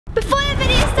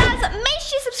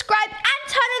subscribe and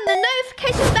turn on the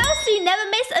notification bell so you never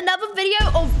miss another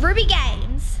video of Ruby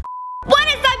Games. What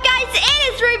is up, guys?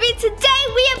 It is Ruby. Today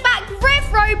we are back with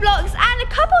Roblox, and a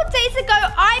couple of days ago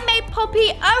I made Poppy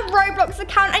a Roblox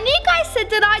account, and you guys said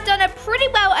that I'd done it pretty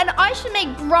well and I should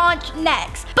make Branch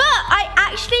next. But I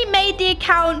actually made the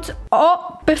account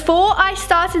before I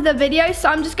started the video, so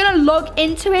I'm just gonna log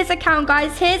into his account,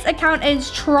 guys. His account is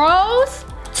Trolls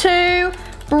to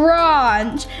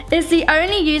Branch. It's the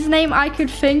only username I could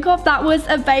think of that was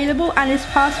available, and his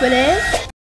password is...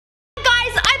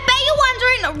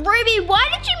 Ruby, why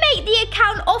did you make the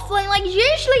account offline? Like,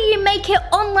 usually you make it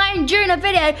online during a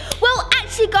video. Well,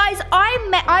 actually, guys,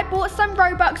 I bought some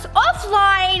Robux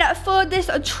offline for this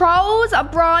Trolls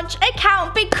Branch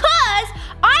account because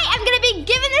I am going to be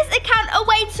giving this account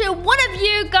away to one of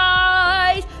you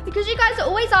guys. Because you guys are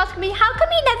always asking me, how come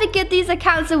you never give these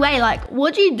accounts away? Like,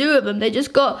 what do you do with them? They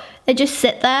just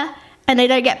sit there and they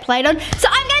don't get played on. So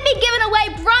I'm going to be giving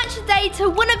away Branch today to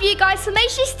one of you guys. So make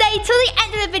sure you stay till the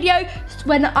end of the video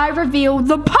when I reveal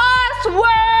the password.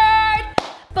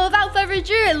 But without further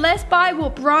ado, let's buy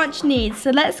what Branch needs.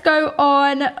 So let's go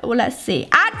on, well, let's see,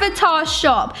 Avatar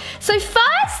Shop. So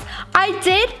first, I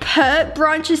did put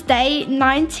Branch's date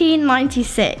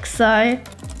 1996. So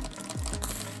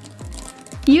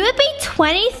you would be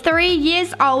 23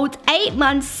 years old, 8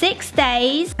 months, 6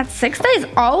 days. And 6 days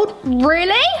old?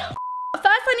 Really? First,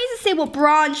 I need to see what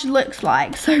Branch looks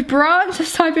like. So Branch,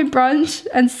 just type in Branch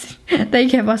and they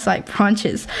give us like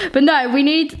branches. But no, we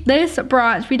need this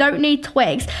Branch. We don't need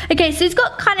twigs. Okay, so he's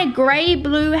got kind of grey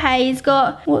blue hair. He's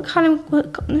got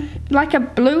like a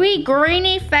bluey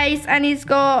greeny face, and he's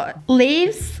got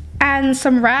leaves and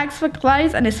some rags for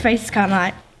clothes, and his face is kind of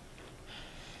like...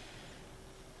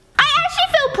 I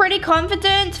actually feel pretty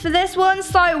confident for this one.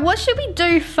 So what should we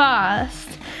do first?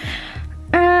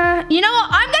 You know what?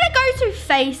 I'm gonna go to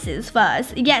faces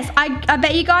first. Yes, I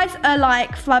bet you guys are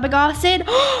like flabbergasted.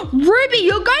 Ruby,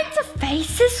 you're going to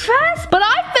faces first? But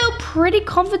I feel pretty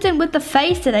confident with the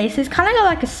face today. So he's kind of got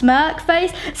like a smirk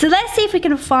face. So let's see if we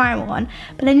can find one.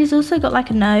 But then he's also got like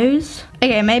a nose.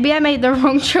 Okay, maybe I made the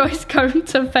wrong choice going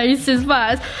to faces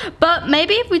first. But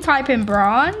maybe if we type in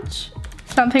Branch,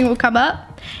 something will come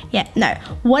up. Yeah, no.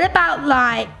 What about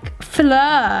like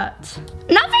flirt?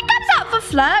 Nothing comes up for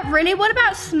flirt, really. What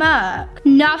about smirk?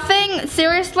 Nothing,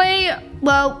 seriously?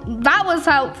 Well, that was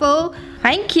helpful.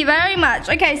 Thank you very much.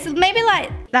 Okay, so maybe like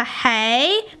the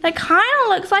hey. That kind of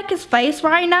looks like his face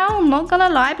right now. I'm not gonna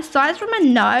lie. Besides from a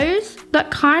nose,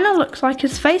 that kind of looks like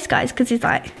his face, guys, because he's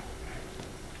like...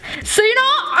 So you know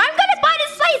what? I'm gonna buy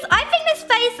this face. I think this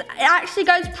face actually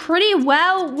goes pretty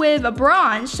well with a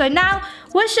Branch. So now,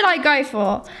 what should I go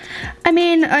for? I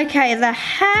mean, okay, the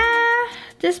hair.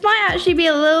 This might actually be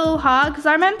a little hard because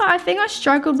I remember I think I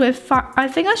struggled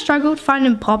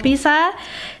finding Poppy's hair.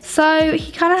 So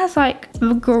he kind of has like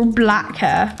black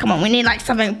hair. Come on, we need like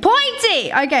something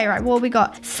pointy. Okay, right, what we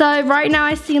got? So right now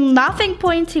I see nothing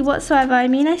pointy whatsoever. I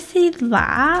mean, I see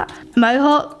that.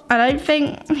 Mohawk. I don't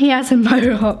think he has a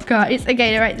mohawk, guys.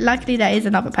 Okay, right, luckily there is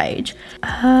another page.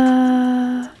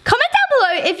 Comment down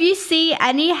below if you see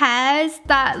any hairs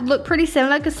that look pretty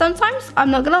similar, because sometimes, I'm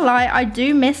not gonna lie, I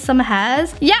do miss some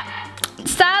hairs. Yep,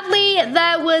 sadly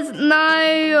there was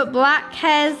no black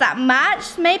hairs that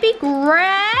matched. Maybe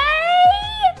gray?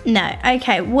 No.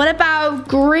 Okay, what about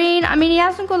green? I mean, he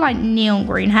hasn't got like neon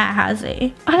green hair, has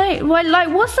he? I don't, well, like,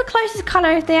 what's the closest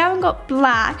color if they haven't got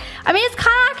black? I mean, it's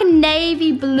kind of like a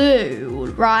navy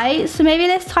blue, right? So maybe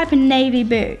let's type in navy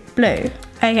blue.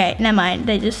 Okay, never mind,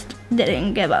 they just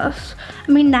didn't give us.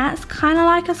 I mean, that's kind of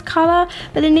like his color,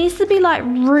 but it needs to be like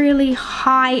really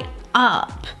high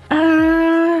up.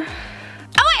 Oh wait,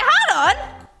 hold on.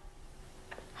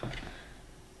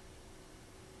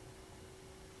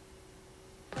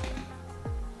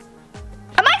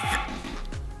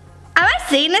 Am I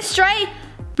seeing this straight?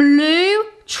 Blue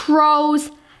Trolls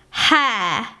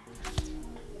hair.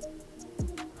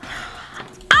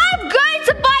 I'm going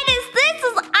to buy this. This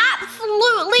is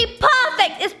absolutely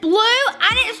perfect. It's blue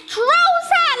and it's Trolls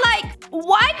hair. Like,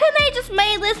 why couldn't they just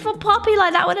made this for Poppy?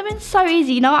 Like, that would have been so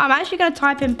easy. You know what? I'm actually going to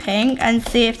type in pink and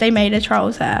see if they made a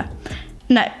Trolls hair.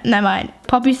 No, never mind.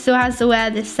 Poppy still has to wear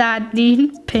this sad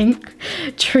pink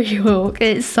tree walk.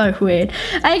 It's so weird.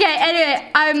 Okay, anyway,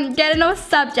 I'm getting off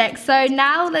subject. So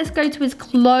now let's go to his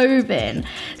clothing.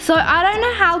 So I don't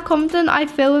know how confident I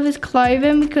feel with his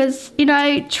clothing because, you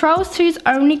know, Trolls 2's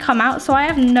only come out, so I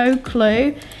have no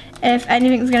clue if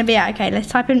anything's gonna be out. Okay, let's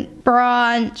type in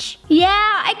Branch. Yeah,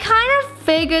 I kind of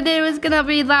figured it was gonna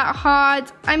be that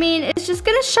hard. I mean, it's just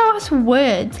gonna show us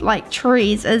wood, like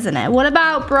trees, isn't it? What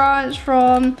about Branch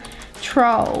from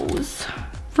Trolls?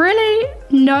 Really?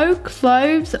 no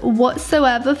clothes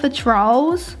whatsoever for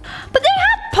trolls. But they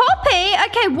have Poppy.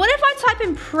 Okay, what if I type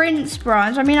in Prince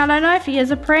Branch? I mean, I don't know if he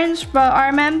is a prince, but I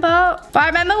remember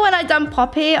when I done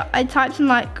Poppy, I typed in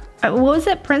like, what was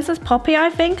it? Princess Poppy, I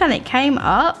think, and it came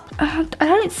up. I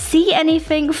don't see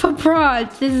anything for Branch.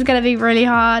 This is gonna be really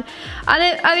hard.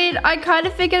 I kind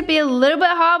of figured it'd be a little bit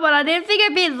hard, but I didn't think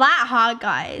it'd be that hard,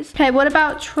 guys. Okay, what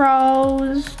about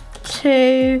Trolls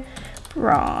to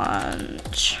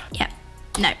Branch? Yeah,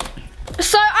 no.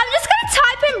 So I'm just gonna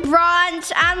type in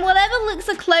Branch, and whatever looks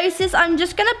the closest, I'm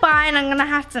just gonna buy, and I'm gonna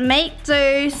have to make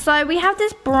do. So we have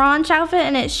this Branch outfit,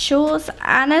 and it's shorts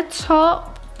and a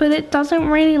top, but it doesn't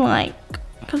really like,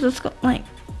 because it's got like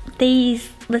these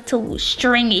little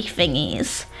stringy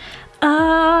thingies.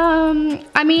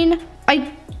 I mean,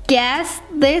 I guess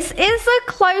this is the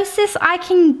closest I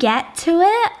can get to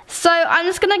it. So I'm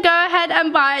just gonna go ahead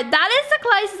and buy it. That is the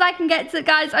closest I can get to it,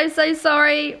 guys. I'm so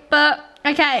sorry, but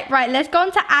okay, right, let's go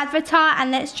on to Avatar and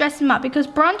let's dress him up because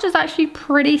Branch is actually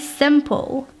pretty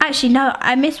simple. Actually, no,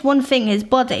 I missed one thing, his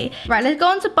body. Right, let's go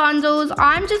on to bundles.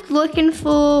 I'm just looking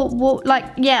for what, like,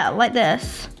 yeah, like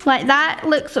this. Like that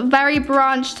looks very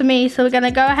Branch to me, so we're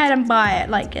gonna go ahead and buy it.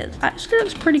 Like it actually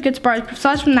looks pretty good to Branch,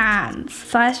 besides from the hands.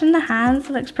 Besides from the hands,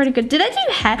 it looks pretty good. Did they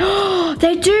do hair?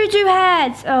 They do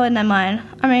heads. Oh, never mind.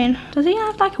 I mean, does he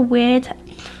have like a weird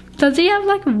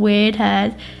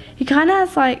head? He kind of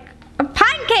has like a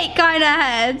pancake kind of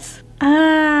head.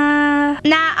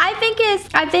 Nah, I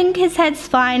think his head's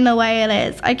fine the way it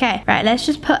is. Okay, right, let's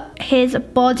just put his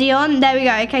body on. There we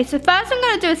go. Okay, so first I'm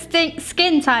gonna do a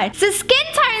skin tone. So skin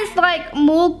tone is like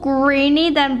more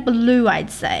greeny than blue, I'd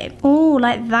say. Oh,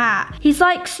 like that. He's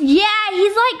like, yeah,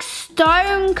 he's like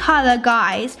stone color,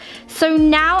 guys. So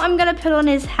now I'm gonna put on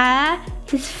his hair,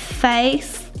 his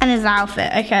face, and his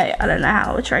outfit. Okay, I don't know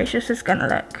how atrocious it's gonna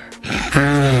look.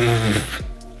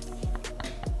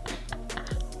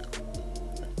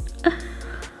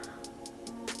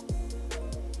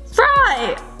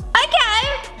 Right, okay.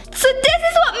 So this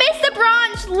is what Mr.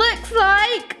 Branch looks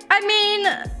like. I mean,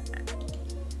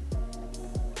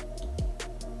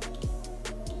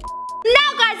 now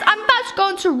guys, I'm about to go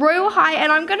on to Royal High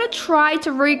and I'm gonna try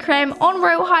to recreate him on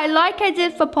Royal High like I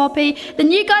did for Poppy.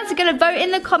 Then you guys are gonna vote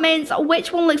in the comments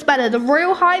which one looks better, the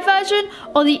Royal High version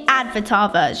or the Avatar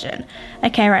version.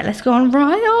 Okay, right, let's go on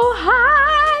Royal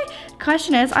High.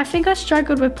 Question is, I think I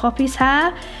struggled with Poppy's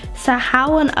hair, so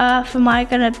how on earth am I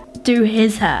gonna do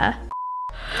his hair?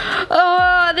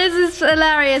 Oh, this is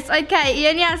hilarious. Okay, he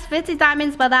only has 50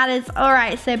 diamonds, but that is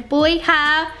alright. So boy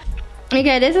hair.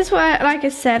 Okay, this is where, like I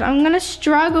said, I'm gonna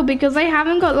struggle because I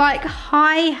haven't got like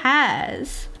high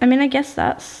hairs. I mean, I guess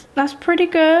that's pretty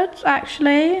good,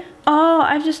 actually. Oh,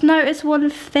 I've just noticed one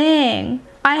thing.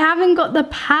 I haven't got the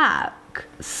pack.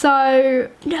 So,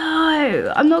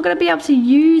 no, I'm not gonna be able to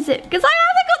use it because I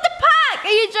haven't got the pack.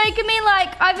 Are you joking me?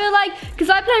 Like, I feel like, because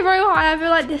I play Royal High, I feel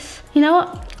like this. You know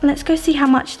what? Let's go see how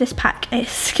much this pack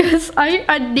is because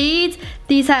I need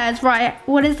these hairs. Right,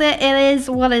 what is it?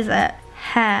 What is it?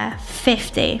 Hair,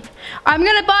 50. I'm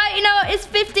gonna buy it, you know what? It's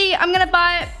 50. I'm gonna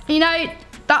buy it, you know.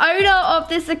 The owner of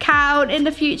this account in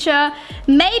the future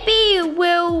maybe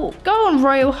will go on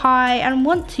Royal High and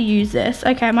want to use this.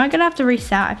 Okay, am I gonna have to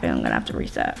reset? I think I'm gonna have to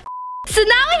reset. So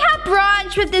now we have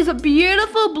Branch with this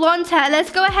beautiful blonde hair. Let's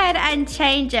go ahead and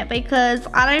change it because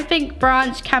I don't think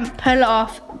Branch can pull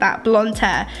off that blonde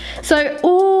hair. So,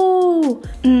 ooh,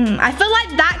 I feel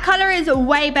like that color is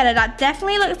way better. That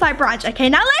definitely looks like Branch. Okay,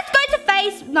 now let's go to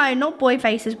face. No, not boy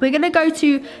faces. We're gonna go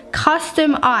to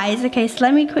custom eyes. Okay, so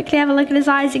let me quickly have a look at his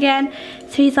eyes again.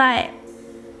 So he's like,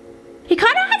 he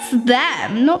kind of has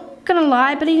them, not gonna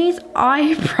lie, but he needs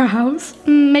eyebrows.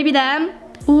 Maybe them.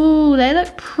 Ooh, they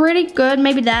look pretty good.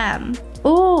 Maybe them.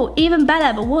 Ooh, even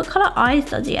better. But what color eyes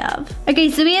does he have?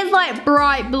 Okay, so he has like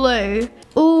bright blue.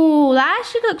 Ooh, that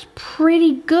actually looks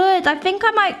pretty good. I think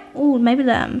I might. Ooh, maybe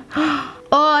them.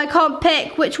 Oh, I can't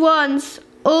pick which ones.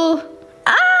 Oh,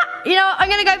 you know what? I'm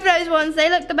gonna go for those ones.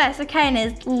 They look the best. Okay, and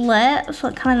his lips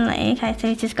look kind of like. Okay, so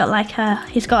he's just got like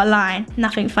he's got a line.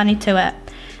 Nothing funny to it.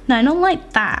 No, not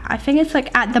like that. I think it's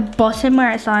like at the bottom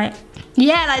where it's like,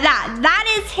 yeah, like that. That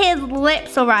is his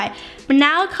lips, all right. But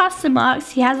now custom marks,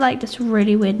 he has like this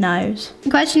really weird nose. The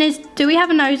question is, do we have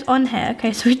a nose on here?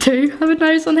 Okay, so we do have a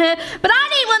nose on here. But I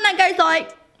need one that goes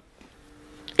like,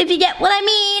 if you get what I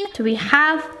mean. Do we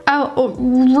have a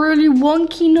really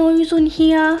wonky nose on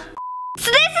here? So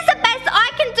this is the best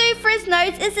I can do for his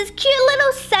nose is this cute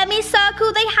little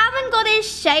semicircle. They haven't got his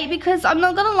shape because I'm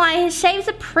not gonna lie, his shape's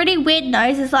a pretty weird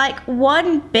nose. It's like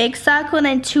one big circle and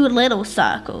then two little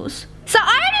circles. So I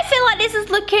already feel like this is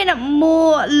looking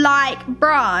more like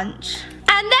Branch.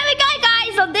 And there we go,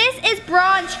 guys. So this is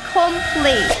branch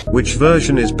complete. Which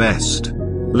version is best?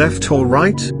 Left or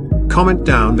right? Comment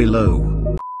down below.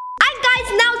 And guys,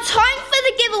 now time for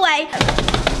the giveaway.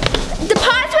 The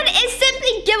password is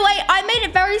simply giveaway. I made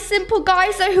it very simple,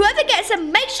 guys. So whoever gets it,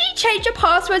 make sure you change your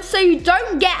password so you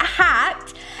don't get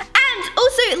hacked. And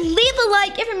also leave a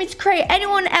like if you want me to create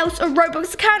anyone else a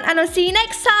Roblox account. And I'll see you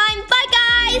next time. Bye,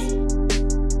 guys.